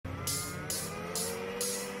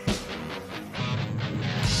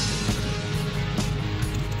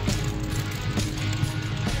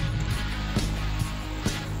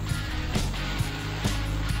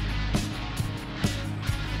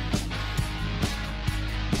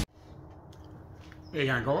There you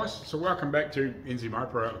go, guys. So welcome back to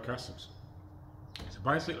Marko Kustoms. So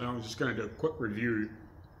basically I'm just going to do a quick review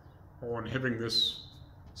on having this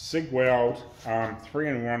Cigweld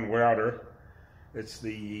 3-in-1 welder. It's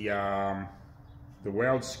the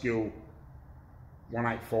Weld Skill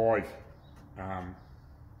 185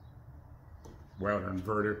 welder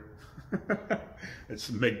inverter. It's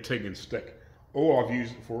the MIG, TIG and stick. All I've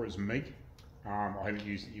used it for is MIG. I haven't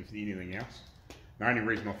used it for anything else. The only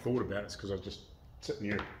reason I thought about it is because I was just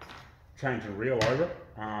sitting here changing the reel over.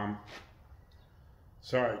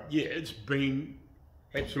 So yeah, it's been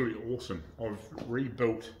absolutely awesome. I've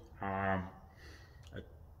rebuilt a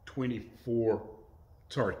 25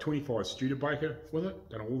 STUDEBAKER with it,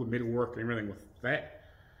 done all the metalwork and everything with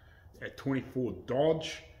that. At 24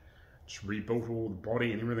 Dodge, just rebuilt all the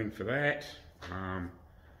body and everything for that, and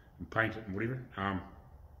paint it and whatever.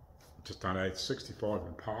 Just done a 65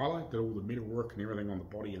 Impala, did all the metalwork and everything on the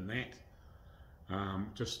body in that.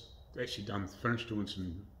 Just actually finished doing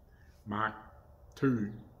some Mark II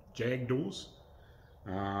Jag doors,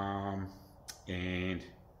 and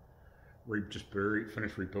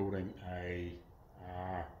finished rebuilding a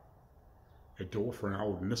door for an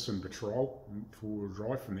old Nissan Patrol four-wheel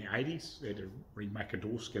drive from the 80s. They had to remake a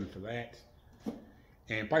door skin for that,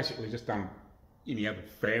 and basically just done any other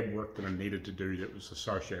fab work that I needed to do that was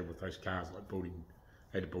associated with those cars, like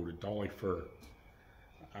had to build a dolly for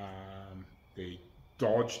the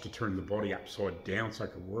Dodge to turn the body upside down so I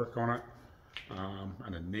could work on it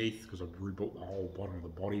underneath, because I rebuilt the whole bottom of the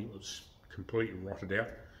body. It was completely rotted out.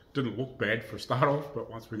 Didn't look bad for a start off, but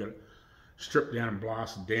once we got it stripped down and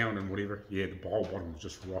blasted down and whatever, yeah, the whole bottom was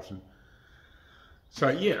just rotten. So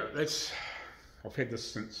yeah, I've had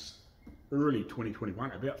this since early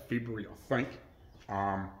 2021, about February I think.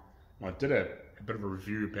 I did a bit of a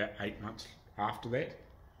review about 8 months after that,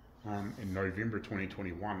 in November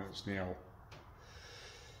 2021. It's now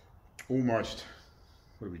almost,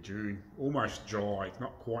 what are we, June? Almost July,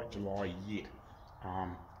 not quite July yet,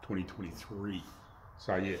 2023.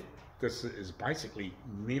 So yeah, this is basically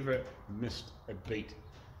never missed a beat.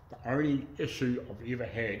 The only issue I've ever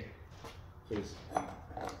had is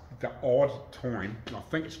the odd time, and I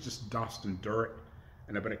think it's just dust and dirt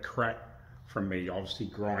and a bit of crack from me obviously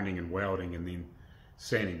grinding and welding and then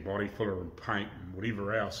sanding body filler and paint and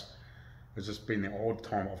whatever else. There's just been the odd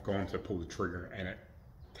time I've gone to pull the trigger and it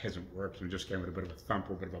hasn't worked, and just gave it a bit of a thump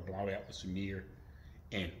or a bit of a blowout with some air,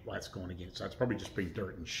 and well, it's gone again. So it's probably just been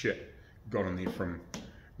dirt and shit got in there from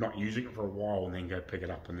not using it for a while and then go pick it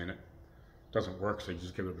up, and then it doesnn't work, so you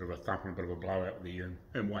just give it a bit of a thump and a bit of a blowout with the air,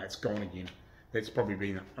 and why it's gone again. That's probably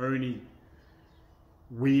been the only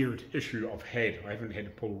weird issue I've had. I haven't had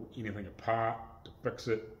to pull anything apart to fix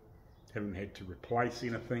it, haven't had to replace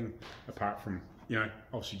anything apart from, you know,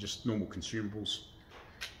 obviously just normal consumables.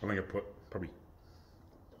 I think I put probably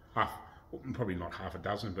not half a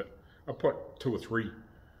dozen, but I put 2 or 3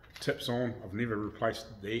 tips on. I've never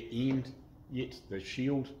replaced their end yet, the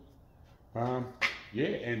shield. Yeah,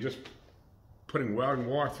 and just putting welding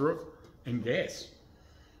wire through it and gas.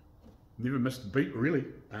 Never missed a beat, really.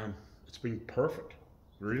 It's been perfect,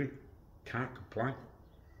 really. Can't complain.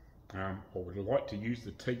 I would like to use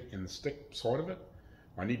the TIG and the stick side of it.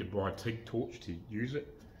 I need to buy a TIG torch to use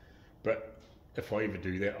it, but if I ever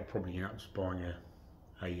do that, I'll probably end up just buying a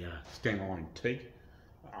standalone TIG.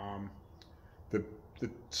 The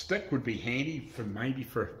stick would be handy for maybe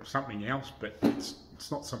for something else, but it's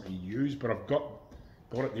not something you use. But I've bought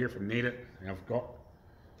it there if I need it, and I've got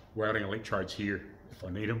welding electrodes here if I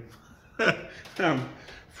need them.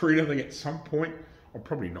 For anything at some point, I'm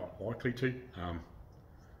probably not likely to.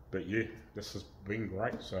 But yeah, this has been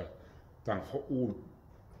great. So done all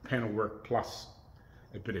the panel work plus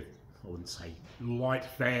a bit of, I wouldn't say light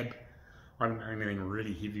fab. I don't know anything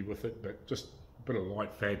really heavy with it, but just a bit of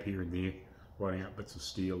light fab here and there, lighting up bits of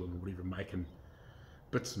steel and whatever, making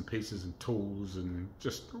bits and pieces and tools and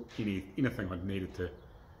just anything I needed to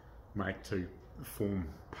make to form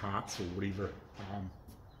parts or whatever,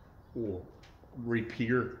 or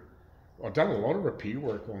repair. I've done a lot of repair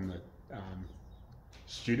work on the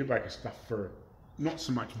STUDEBAKER stuff for not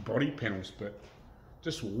so much body panels, but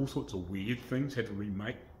just all sorts of weird things. Had to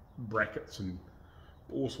remake brackets and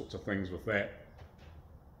all sorts of things with that,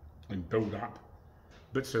 and build up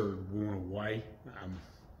bits that are worn away,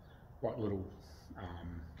 like little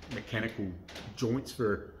mechanical joints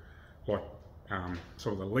for like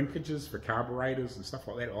sort of the linkages for carburetors and stuff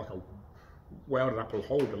like that. Like I welded up a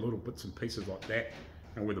whole lot of little bits and pieces like that,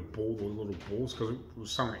 and where the little balls, because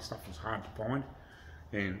some of that stuff was hard to find,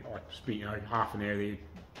 and I spent, you know, half an hour there,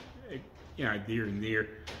 you know, there and there,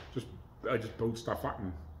 I just build stuff up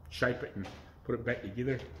and shape it and put it back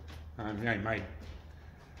together. You know, made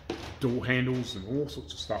door handles and all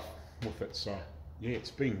sorts of stuff with it. So yeah,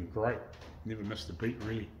 it's been great. Never missed a beat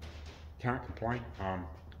really. Can't complain.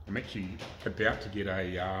 I'm actually about to get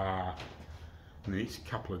a in the next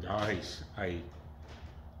couple of days a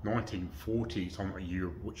 1940s. I'm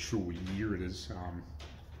not sure what year it is,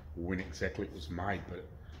 when exactly it was made, but it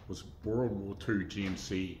was World War II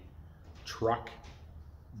GMC truck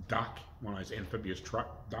duck, one of those amphibious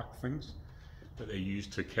truck duck things that they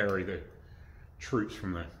used to carry the troops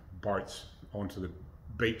from the boats onto the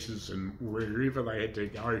beaches and wherever they had to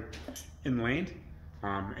go inland,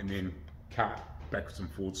 and then cart backwards and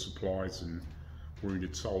forwards supplies and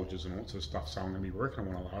wounded soldiers and all sorts of stuff. So I'm going to be working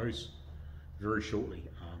on one of those very shortly.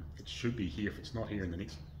 It should be here. If it's not here in the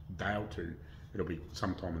next day or two, it'll be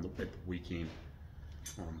sometime at the weekend.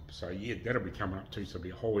 So yeah, that'll be coming up too. So there'll be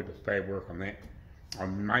a whole heap of fab work on that. I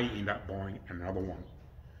may end up buying another one,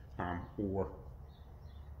 or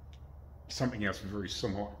something else very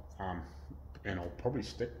similar, and I'll probably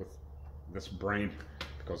stick with this brand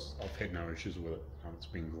because I've had no issues with it. It's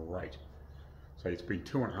been great. So it's been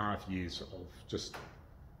 2.5 years of just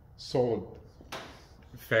solid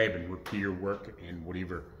fab and repair work and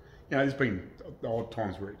whatever. You know, there's been odd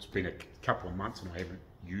times where it's been a couple of months and I haven't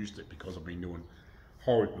used it because I've been doing a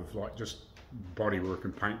whole heap of like just body work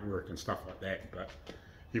and paint work and stuff like that. But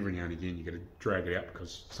every now and again you got to drag it out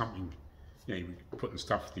because something, you know, you're putting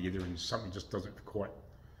stuff together and something just doesn't quite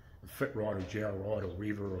fit right or gel right or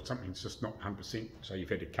whatever, or something's just not 100%. So you've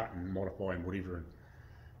had to cut and modify and whatever and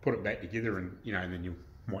put it back together, and you know, and then you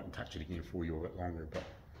mightn't touch it again for you a bit longer. But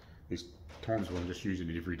there's times where I'm just using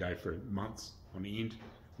it every day for months on end,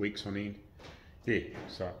 weeks on end. Yeah,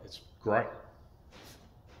 so it's great.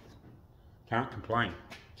 Can't complain.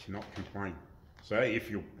 Cannot complain. So if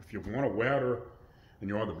you want a welder and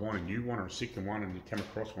you're either buying a new one or a second one and you come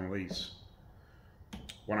across one of these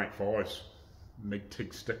 185s, MIG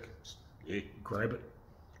TIG stick, yeah, grab it.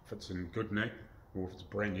 If it's in good nick or if it's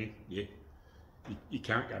brand new, yeah, you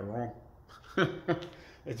can't go wrong.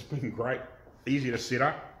 It's been great. Easy to set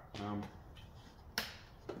up.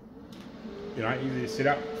 You know, easy to set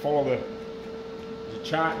up. Follow the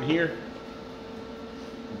chart in here.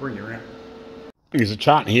 I'll bring you around. There's a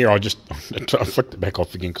chart in here. I flicked it back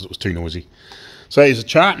off again because it was too noisy. So there's a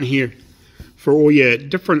chart in here for all your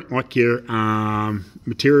different, like your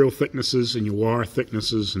material thicknesses and your wire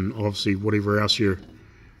thicknesses, and obviously whatever else you're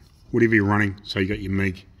running. So you got your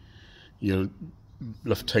MIG, your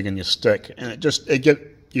lift TIG and your stick, and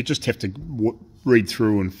you just have to read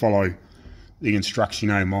through and follow the instruction,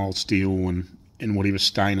 you know, mild steel and whatever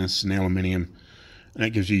stainless and aluminium, and that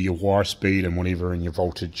gives you your wire speed and whatever, and your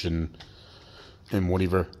voltage and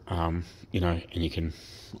whatever, you know, and you can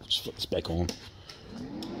just flip this back on.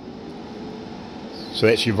 So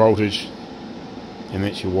that's your voltage and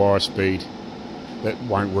that's your wire speed. That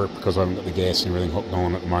won't work because I haven't got the gas and everything hooked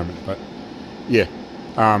on at the moment, but yeah.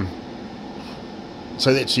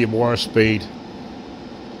 So that's your wire speed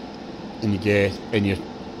and your gas and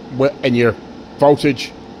your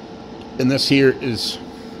voltage, and this here is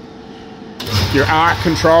your arc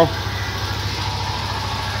control.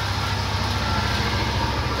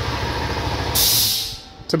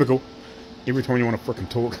 Typical. Every time you want to frickin'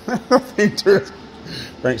 talk, it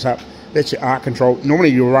breaks up. That's your arc control. Normally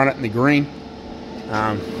you'll run it in the green.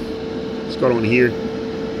 It's got on here,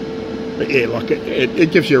 but yeah, like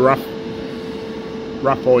it gives you a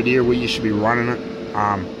rough idea where you should be running it.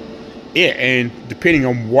 Yeah, and depending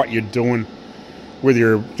on what you're doing, whether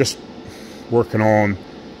you're just working on,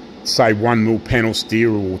 say, 1mm panel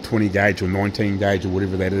steel or 20 gauge or 19 gauge or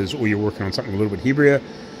whatever that is, or you're working on something a little bit heavier,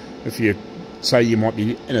 if you say you might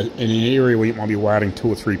be in an area where you might be welding 2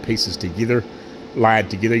 or 3 pieces together, layered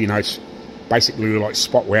together, you know, it's basically like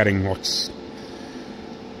spot welding, like,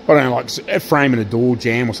 I don't know, like a frame and a door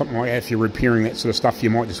jam or something like that. If you're repairing that sort of stuff, you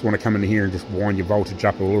might just want to come in here and just wind your voltage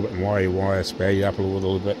up a little bit and wire your wire speed up a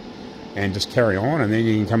little bit and just carry on, and then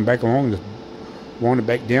you can come back along and just wind it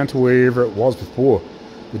back down to wherever it was before.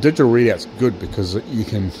 The digital readout's good because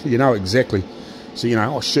you know exactly. So, you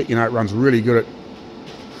know, oh shit, you know, it runs really good at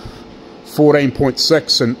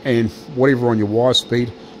 14.6 and whatever on your wire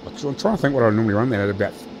speed. I'm trying to think what I normally run that at,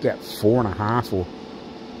 about 4.5 or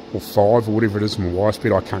 5 or whatever it is on my wire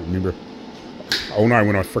speed. I can't remember. I'll know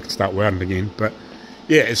when I frickin' start welding again. But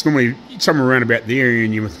yeah, it's normally somewhere around about there,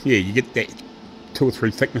 and you get that 2 or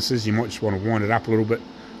 3 thicknesses. You might just want to wind it up a little bit,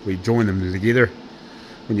 where you join them together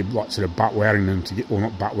when you're like sort of butt welding them to get, or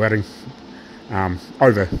not butt welding,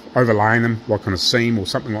 overlaying them like on a seam or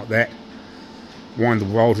something like that. Wind the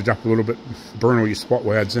voltage up a little bit, burn all your spot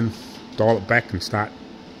welds in, dial it back and start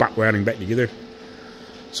butt welding back together.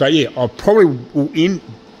 So yeah, I probably will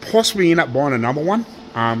possibly end up buying another one.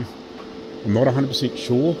 I'm not 100%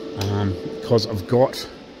 sure, because I've got,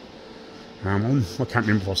 I can't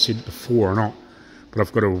remember if I said it before or not, but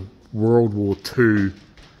I've got a World War II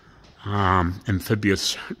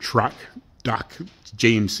amphibious truck, duck,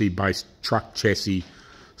 GMC based truck chassis,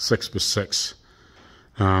 6x6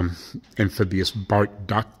 amphibious boat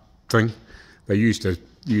duck thing. They used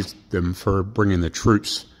them for bringing the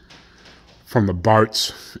troops from the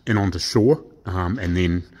boats in onto shore, and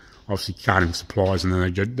then obviously carting supplies, and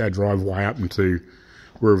then they drive way up into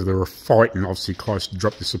wherever they were fighting, obviously close to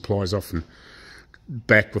drop the supplies off and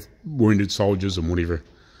back with wounded soldiers and whatever.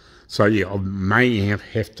 So yeah, I may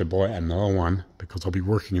have to buy another one because I'll be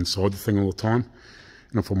working inside the thing all the time.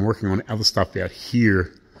 And if I'm working on other stuff out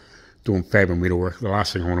here, doing fab and metalwork, the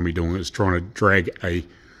last thing I want to be doing is trying to drag a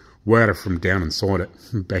welder from down inside it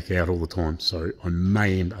back out all the time. So I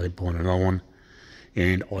may end up buying another one,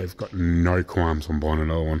 and I've got no qualms on buying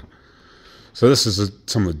another one. So this is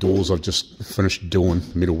some of the doors I've just finished doing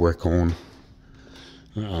metalwork on,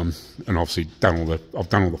 and obviously I've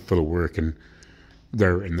done all the filler work, and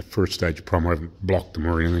they're in the first stage of prime. I haven't blocked them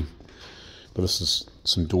or anything. But this is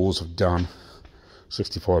some doors I've done.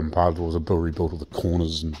 65 and bar doors. I've rebuilt all the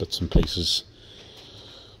corners and bits and pieces.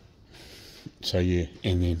 So yeah,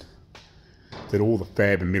 and then did all the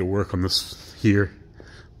fab and metal work on this here,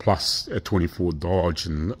 plus a 24 Dodge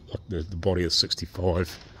and the body of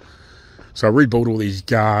 65. So I rebuilt all these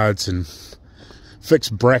guards and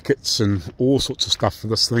fixed brackets and all sorts of stuff for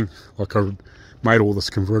this thing. Like I made all this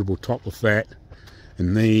convertible top with that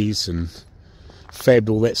and these, and fabbed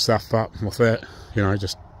all that stuff up with that. You know,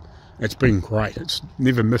 just, it's been great. It's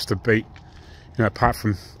never missed a beat, you know, apart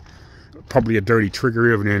from probably a dirty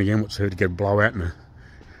trigger every now and again, which I had to get a blowout and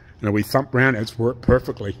a wee thump round. It's worked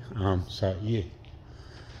perfectly. So yeah,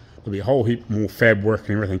 there'll be a whole heap more fab work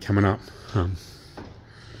and everything coming up.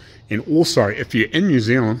 And also, if you're in New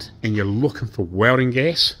Zealand and you're looking for welding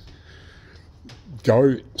gas,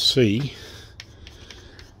 go see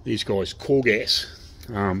these guys, Core Gas.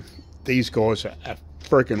 These guys are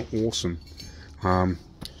freaking awesome.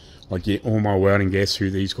 I get all my welding gas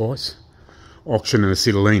through these guys. Oxygen and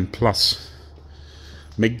acetylene plus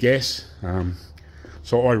MIG gas.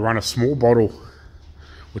 So I run a small bottle,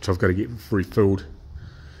 which I've got to get refilled,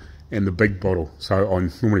 and the big bottle. So I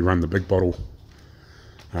normally run the big bottle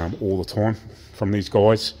all the time from these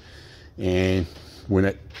guys, and when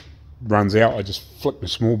it runs out, I just flick the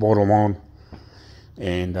small bottle on,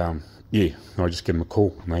 and yeah, I just give them a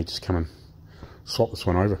call and they just come and swap this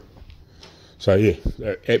one over. So yeah,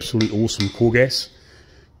 absolutely awesome Core Gas.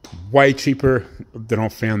 Way cheaper than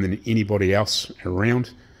I've found than anybody else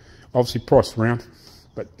around. Obviously priced around,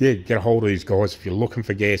 but yeah, get a hold of these guys if you're looking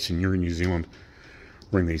for gas and you're in New Zealand.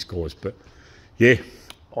 Ring these guys. But yeah,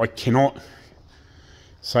 I cannot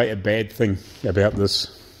say a bad thing about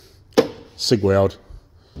this Cigweld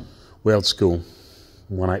Weld School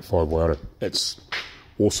 185 welder. It's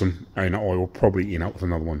awesome, and I will probably end up with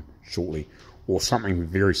another one shortly, or something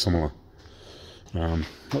very similar.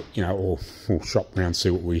 You know, or we'll shop around, see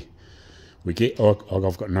what we get.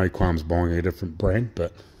 I've got no qualms buying a different brand,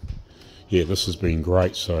 but yeah, this has been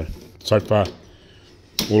great. So far,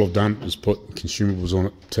 all I've done is put consumables on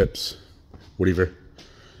it, tips, whatever,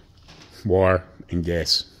 wire and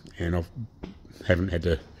gas, and I haven't had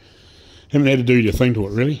to do your thing to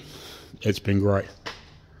it really. It's been great.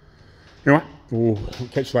 Anyway, we'll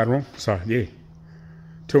catch you later on. So yeah,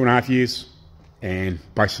 2.5 years, and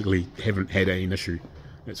basically haven't had an issue.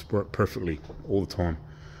 It's worked perfectly all the time.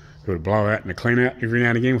 Got a blowout and a clean out every now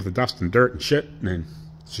and again with the dust and dirt and shit, and then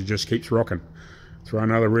she just keeps rocking. Throw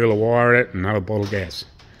another reel of wire at it and another bottle of gas.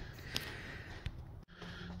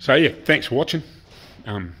 So yeah, thanks for watching.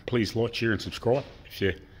 Please like, share and subscribe if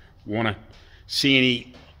you want to see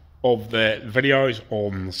any of the videos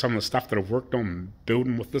on some of the stuff that I've worked on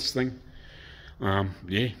building with this thing.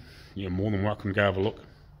 Yeah, you're more than welcome to go have a look.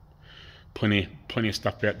 Plenty of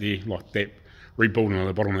stuff out there, like that rebuilding on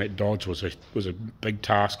the bottom of that Dodge was a big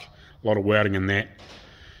task. A lot of welding in that.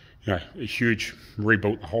 You know, a huge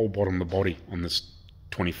rebuilt the whole bottom of the body on this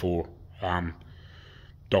 24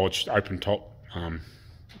 Dodge open top.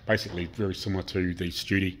 Basically very similar to the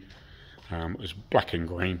Studi. It was black and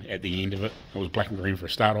green at the end of it. It was black and green for a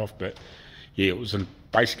start off, but yeah, it was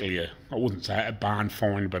basically I wouldn't say a barn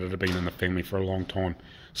find, but it had been in the family for a long time.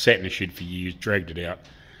 Sat in the shed for years, dragged it out,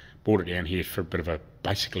 brought it down here for a bit of a,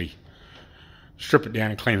 basically strip it down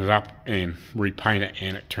and clean it up and repaint it,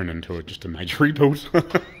 and it turned into just a major rebuild.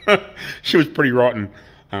 She was pretty rotten.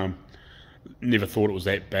 Never thought it was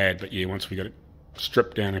that bad, but yeah, once we got it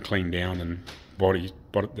stripped down and cleaned down and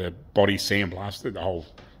the body sandblasted, the whole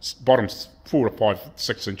bottom 4 to 5,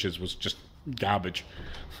 6 inches was just garbage.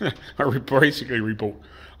 I basically rebuilt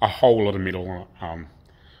a whole lot of metal on it.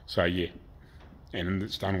 So yeah, and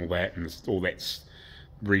it's done all that, and all that's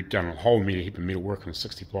redone a whole heap of metal work on a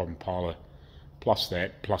 65 Impala, plus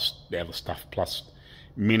that, plus the other stuff, plus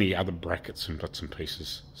many other brackets and bits and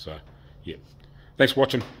pieces. So yeah, thanks for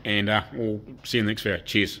watching, and we'll see you in the next video.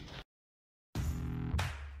 Cheers.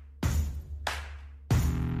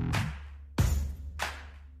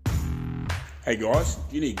 Hey guys,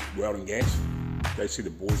 if you need welding gas, go see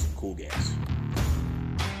the boys at Cool Gas.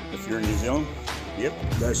 If you're in New Zealand, yep,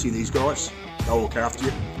 go see these guys. They'll look after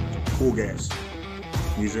you. Cool Gas,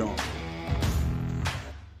 New Zealand.